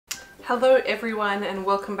Hello everyone and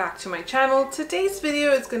welcome back to my channel. Today's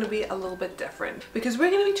video is going to be a little bit different because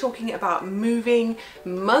we're going to be talking about moving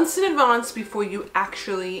months in advance before you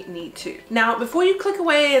actually need to. Now, before you click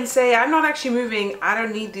away and say, I'm not actually moving, I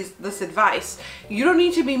don't need this advice, you don't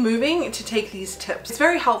need to be moving to take these tips. It's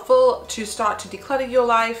very helpful to start to declutter your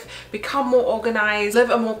life, become more organized, live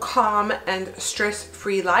a more calm and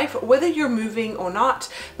stress-free life, whether you're moving or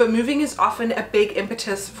not. But moving is often a big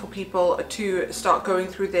impetus for people to start going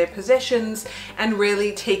through their possessions and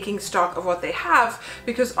really taking stock of what they have,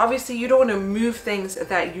 because obviously you don't want to move things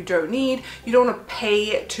that you don't need. You don't want to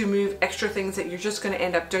pay to move extra things that you're just going to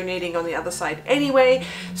end up donating on the other side anyway.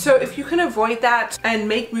 So if you can avoid that and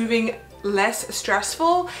make moving less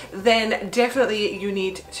stressful, then definitely you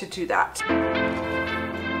need to do that.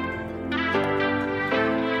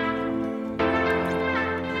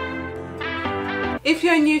 If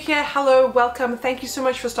you're new here, hello, welcome. Thank you so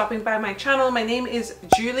much for stopping by my channel. My name is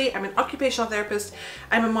Julie. I'm an occupational therapist.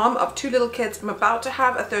 I'm a mom of 2 little kids. I'm about to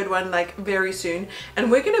have a 3rd one like very soon.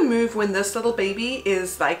 And we're gonna move when this little baby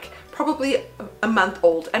is like probably a month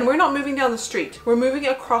old, and we're not moving down the street, we're moving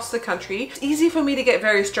across the country. It's easy for me to get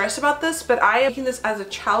very stressed about this, but I am taking this as a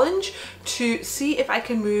challenge to see if I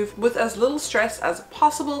can move with as little stress as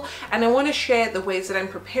possible, and I want to share the ways that I'm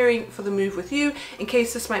preparing for the move with you in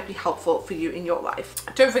case this might be helpful for you in your life.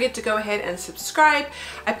 Don't forget to go ahead and subscribe.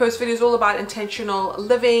 I post videos all about intentional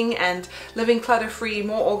living and living clutter-free,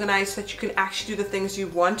 more organized, so that you can actually do the things you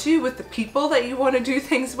want to with the people that you want to do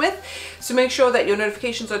things with. So make sure that your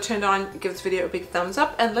notifications are turned on. Give this video a big thumbs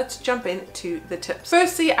up, and let's jump into the tips.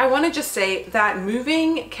 Firstly, I want to just say that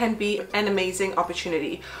moving can be an amazing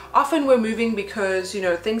opportunity. Often we're moving because, you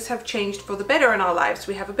know, things have changed for the better in our lives.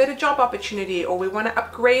 We have a better job opportunity, or we want to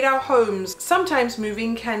upgrade our homes. Sometimes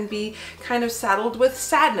moving can be kind of saddled with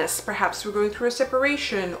sadness. Perhaps we're going through a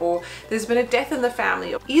separation, or there's been a death in the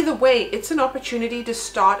family. Either way, it's an opportunity to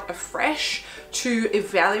start afresh, to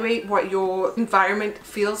evaluate what your environment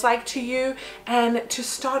feels like to you, and to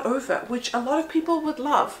start over, which a lot of people would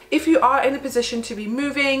love. If you are in a position to be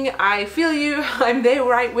moving, I feel you, I'm there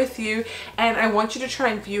right with you, and I want you to try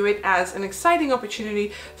and view it as an exciting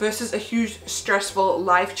opportunity versus a huge stressful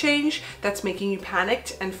life change that's making you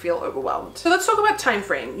panicked and feel overwhelmed. So let's talk about time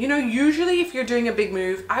frame. You know, usually if you're doing a big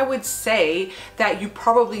move, I would say that you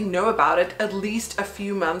probably know about it at least a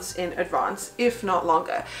few months in advance, if not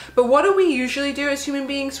longer. But what do we usually do as human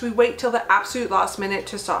beings? We wait till the absolute last minute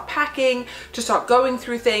to start packing, to start going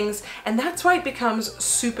through things, and that's why it becomes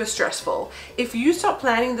super stressful. If you start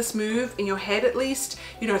planning this move in your head at least,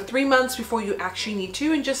 you know, 3 months before you actually need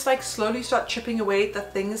to, and just like slowly start chipping away at the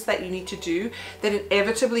things that you need to do that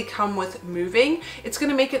inevitably come with moving, it's going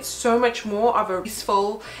to make it so much more of a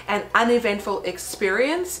peaceful and uneventful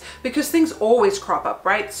experience, because things always crop up,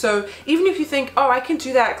 right? So even if you think, oh, I can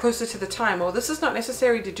do that closer to the time, or this is not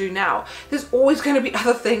necessary to do now, there's always going to be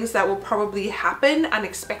other things that will probably happen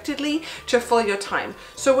unexpectedly to fill your time.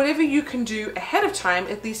 So whatever you can do ahead of time,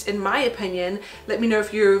 at least in my opinion, let me know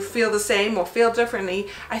if you feel the same or feel differently,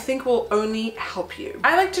 I think will only help you.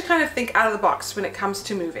 I like to kind of think out of the box when it comes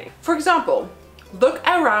to moving. For example, look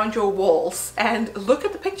around your walls and look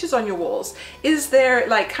at the pictures on your walls. Is there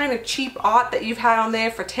like kind of cheap art that you've had on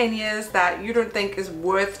there for 10 years that you don't think is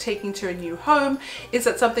worth taking to a new home? Is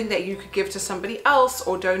that something that you could give to somebody else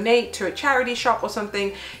or donate to a charity shop or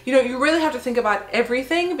something? You know, you really have to think about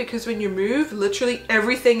everything, because when you move, literally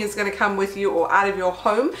everything is going to come with you or out of your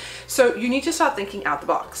home. So you need to start thinking out the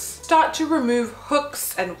box. Start to remove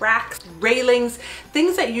hooks and racks, railings,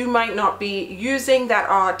 things that you might not be using that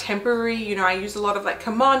are temporary. You know, I use a lot of like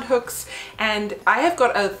command hooks, and I have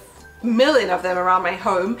got a million of them around my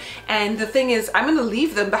home, and the thing is, I'm going to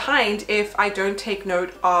leave them behind if I don't take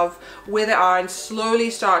note of where they are and slowly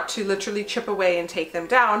start to literally chip away and take them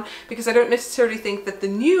down, because I don't necessarily think that the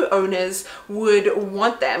new owners would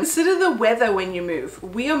want them. Consider the weather when you move.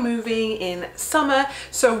 We are moving in summer,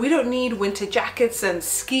 so we don't need winter jackets and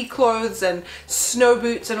ski clothes and snow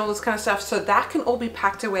boots and all this kind of stuff, so that can all be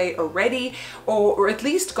packed away already, or at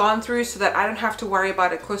least gone through, so that I don't have to worry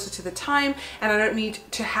about it closer to the time, and I don't need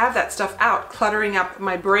to have that stuff out cluttering up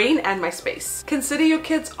my brain and my space. Consider your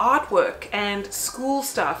kids' artwork and school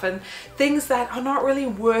stuff and things that are not really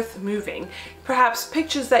worth moving. Perhaps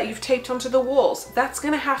pictures that you've taped onto the walls, that's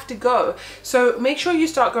gonna have to go. So make sure you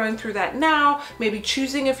start going through that now, maybe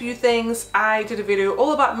choosing a few things. I did a video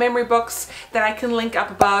all about memory books that I can link up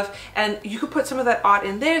above, and you could put some of that art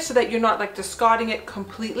in there so that you're not like discarding it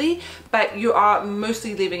completely, but you are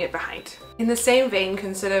mostly leaving it behind. In the same vein,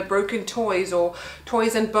 consider broken toys or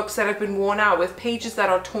toys and books that that have been worn out, with pages that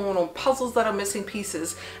are torn, or puzzles that are missing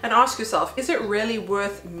pieces, and ask yourself, is it really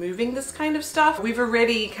worth moving this kind of stuff? We've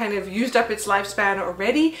already kind of used up its lifespan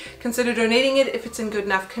already. Consider donating it if it's in good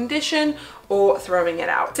enough condition, or throwing it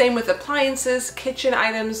out. Same with appliances, kitchen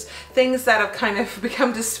items, things that have kind of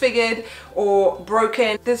become disfigured or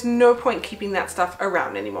broken. There's no point keeping that stuff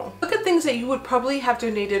around anymore. Look at things that you would probably have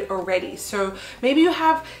donated already. So maybe you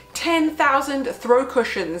have 10,000 throw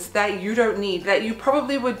cushions that you don't need, that you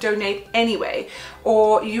probably would donate anyway,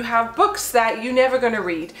 or you have books that you're never going to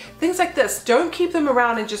read. Things like this. Don't keep them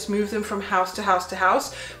around and just move them from house to house to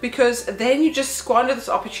house, because then you just squander this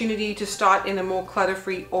opportunity to start in a more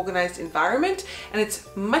clutter-free, organized environment, and it's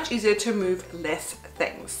much easier to move less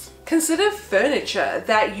things. Consider furniture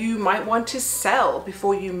that you might want to sell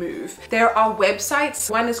before you move. There are websites.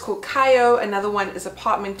 One is called Kayo, another one is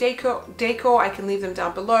Apartment Decor. I can leave them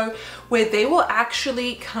down below, where they will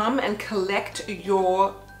actually come and collect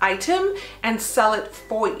your item and sell it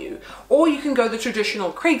for you. Or you can go the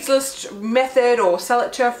traditional Craigslist method or sell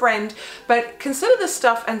it to a friend, but consider this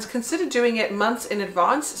stuff and consider doing it months in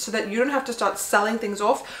advance so that you don't have to start selling things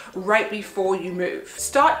off right before you move.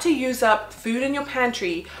 Start to use up food in your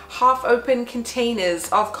pantry, half open containers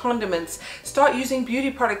of condiments. Start using beauty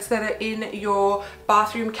products that are in your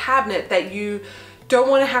bathroom cabinet that you don't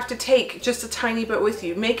want to have to take just a tiny bit with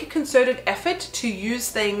you. Make a concerted effort to use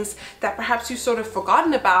things that perhaps you've sort of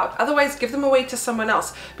forgotten about. Otherwise, give them away to someone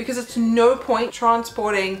else, because it's no point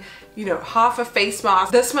transporting, you know, half a face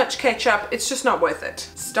mask, this much ketchup. It's just not worth it.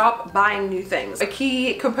 Stop buying new things. A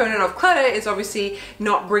key component of clutter is obviously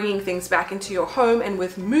not bringing things back into your home, and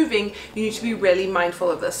with moving, you need to be really mindful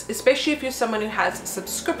of this, especially if you're someone who has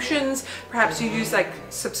subscriptions. Perhaps you use like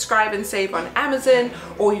subscribe and save on Amazon,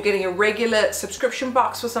 or you're getting a regular subscription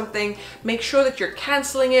box for something. Make sure that you're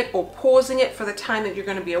canceling it or pausing it for the time that you're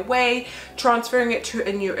going to be away, transferring it to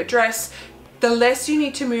a new address. The less you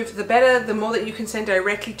need to move, the better. The more that you can send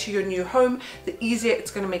directly to your new home, the easier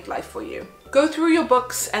it's going to make life for you. Go through your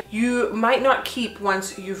books, and you might not keep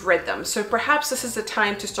once you've read them. So perhaps this is the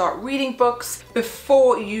time to start reading books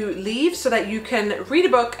before you leave, so that you can read a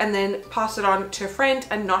book and then pass it on to a friend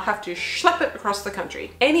and not have to schlep it across the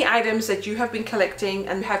country. Any items that you have been collecting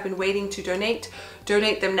and have been waiting to donate,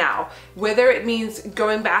 donate them now. Whether it means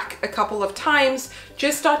going back a couple of times,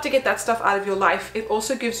 just start to get that stuff out of your life. It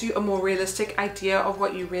also gives you a more realistic idea of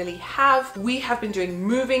what you really have. We have been doing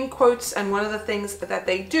moving quotes, and one of the things that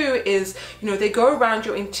they do is, you know, they go around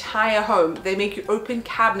your entire home. They make you open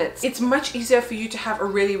cabinets. It's much easier for you to have a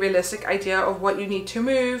really realistic idea of what you need to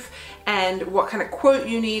move and what kind of quote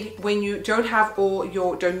you need when you don't have all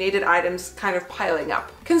your donated items kind of piling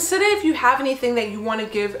up. Consider if you have anything that you want to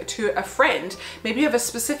give to a friend. Maybe you have a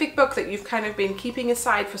specific book that you've kind of been keeping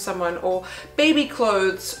aside for someone, or baby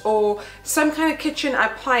clothes, or some kind of kitchen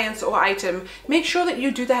appliance or item. Make sure that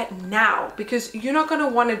you do that now, because you're not going to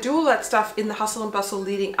want to do all that stuff in the hustle and bustle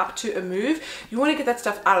leading up to a move. You want to get that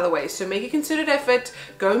stuff out of the way. So make a considered effort,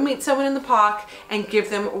 go and meet someone in the park and give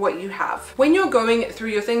them what you have. When you're going through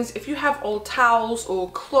your things, if you have old towels or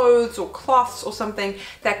clothes or cloths or something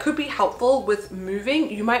that could be helpful with moving,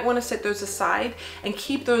 you might want to set those aside and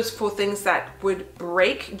keep those for things that would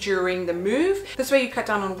break during the move. This way you cut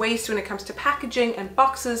down on waste when it comes to packaging and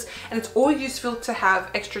boxes, and it's always useful to have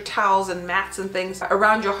extra towels and mats and things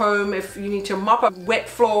around your home if you need to mop up wet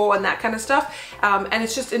floor and that kind of stuff. And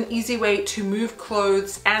it's just an easy way to move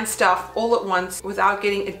clothes and stuff all at once without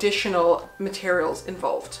getting additional materials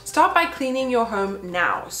involved. Start by cleaning your home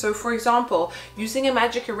now. So for example, using a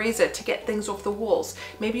magic eraser to get things off the walls.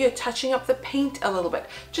 Maybe you're touching up the paint a little bit,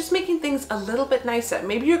 just making things a little bit nicer.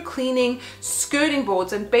 Maybe you're cleaning skirting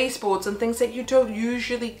boards and baseboards and things that you don't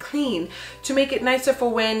usually clean to make it nicer for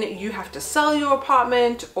when you have to sell your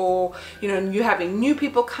apartment, or you know, you're having new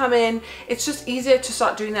people come in. It's just easier to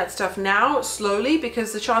start doing that stuff now, slowly,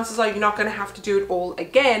 because the chances are you're not going to have to do it all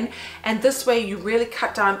again, and this way you really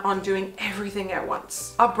cut down on doing everything at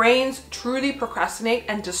once. Our brains truly procrastinate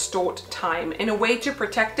and distort time in a way to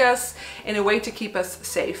protect us, in a way to keep us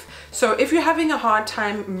safe. So if you're having a hard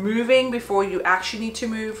time moving before you actually need to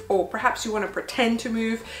move, or perhaps you want to pretend to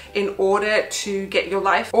move in order to get your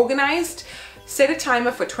life organized, set a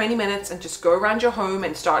timer for 20 minutes and just go around your home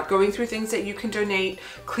and start going through things that you can donate,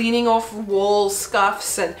 cleaning off walls,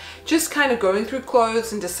 scuffs, and just kind of going through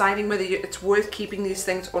clothes and deciding whether it's worth keeping these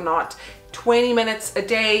things or not. 20 minutes a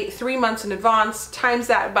day, 3 months in advance, times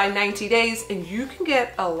that by 90 days, and you can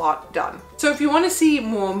get a lot done. So if you want to see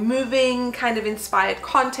more moving, kind of inspired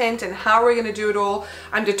content and how we're going to do it all,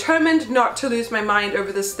 I'm determined not to lose my mind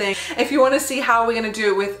over this thing. If you want to see how we're going to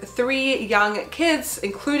do it with 3 young kids,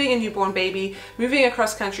 including a newborn baby, moving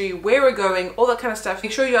across country, where we're going, all that kind of stuff,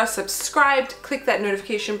 make sure you are subscribed, click that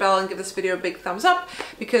notification bell, and give this video a big thumbs up,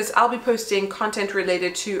 because I'll be posting content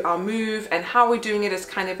related to our move and how we're doing it as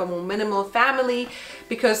kind of a more minimal family,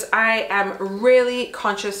 because I am really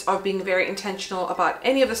conscious of being very intentional about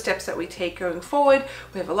any of the steps that we take going forward.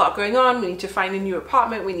 We have a lot going on. We need to find a new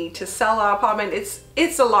apartment. We need to sell our apartment.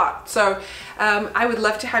 It's a lot. So I would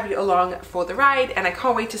love to have you along for the ride, and I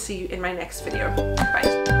can't wait to see you in my next video.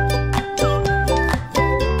 Bye.